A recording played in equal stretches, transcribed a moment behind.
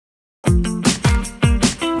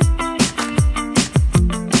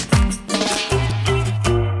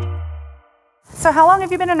So how long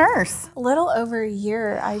have you been a nurse? A little over a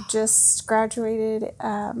year. I just graduated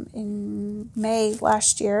in May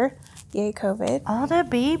last year. Yay, COVID. All the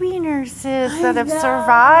baby nurses that have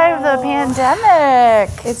survived the pandemic.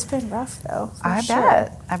 It's been rough though. I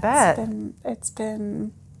bet. It's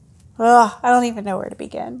been. Oh, I don't even know where to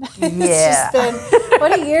begin. It's Yeah. just been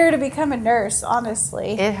what a year to become a nurse.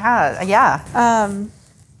 Honestly, It has. Yeah.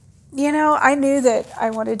 you know, I knew that I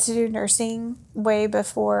wanted to do nursing way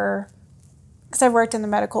before, because I've worked in the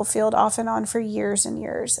medical field off and on for years and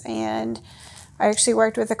years, and I actually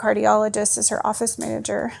worked with a cardiologist as her office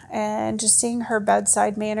manager, and just seeing her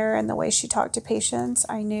bedside manner and the way she talked to patients,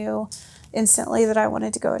 I knew instantly that I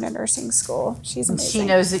wanted to go into nursing school. She's amazing. She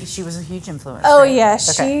knows that she was a huge influence. Oh right? yeah,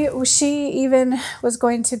 Okay. she even was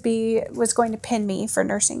going to pin me for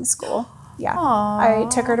nursing school. Yeah, I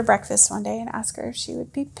took her to breakfast one day and asked her if she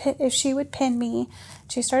would pin me.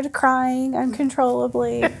 She started crying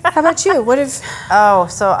uncontrollably. How about you? Oh,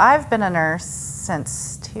 so I've been a nurse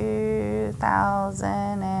since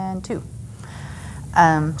 2002.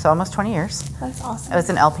 So almost 20 years. That's awesome. I was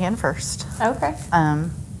an LPN first. Okay.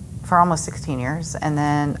 For almost 16 years, and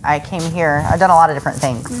then I came here. I've done a lot of different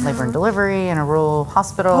things: labor and delivery in a rural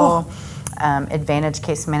hospital, Advantage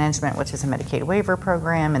Case Management, which is a Medicaid waiver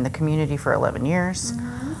program in the community for 11 years.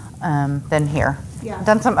 Then here, Yeah. I've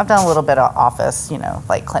done a little bit of office,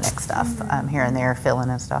 like clinic stuff here and there, fill in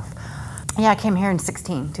and stuff. Yeah, I came here in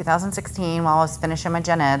 2016, while I was finishing my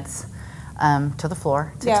gen eds to the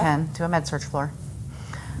floor to a med surg floor.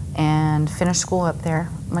 And finished school up there.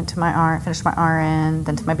 Finished my RN,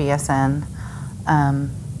 then to my BSN,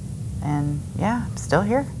 and yeah, I'm still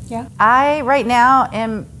here. Yeah. I right now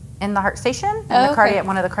am in the heart station, in the okay.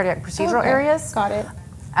 one of the cardiac procedural areas. Got it.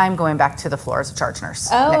 I'm going back to the floor as a charge nurse.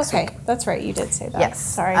 Oh, next okay. week. That's right. You did say that. Yes.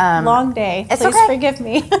 Sorry. Long day. It's Please okay. forgive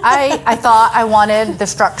me. I thought I wanted the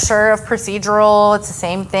structure of procedural. It's the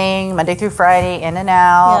same thing, Monday through Friday, in and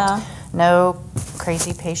out. Yeah. No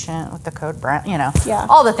crazy patient with the code brown, Yeah.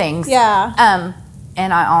 all the things. Yeah.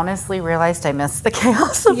 And I honestly realized I missed the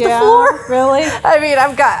chaos of the Yeah. floor. Really? I mean,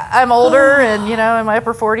 I'm older and, in my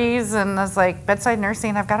upper 40s, and I was like, bedside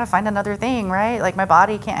nursing, I've got to find another thing, right? Like, my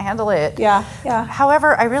body can't handle it. Yeah. Yeah.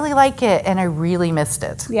 However, I really like it, and I really missed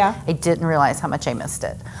it. Yeah. I didn't realize how much I missed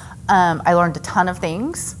it. I learned a ton of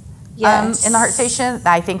things. Yes. In the heart station,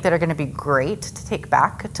 I think that are going to be great to take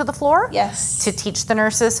back to the floor. Yes. To teach the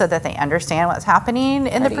nurses so that they understand what's happening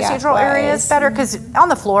in the Cardiac procedural areas wise. better. Because on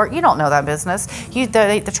the floor, you don't know that business.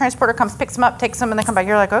 The transporter comes, picks them up, takes them, and they come back.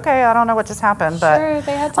 You're like, okay, I don't know what just happened, but Sure,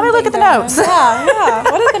 they had let me look at the something notes. going. Yeah.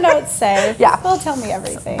 What did the notes say? Yeah. They'll tell me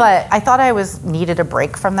everything. But I thought I needed a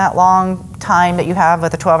break from that long time that you have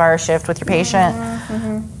with a 12-hour shift with your patient.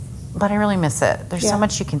 But I really miss it. There's so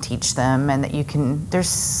much you can teach them, and there's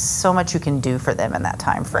so much you can do for them in that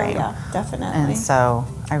time frame. Yeah, definitely. And so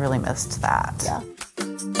I really missed that. Yeah.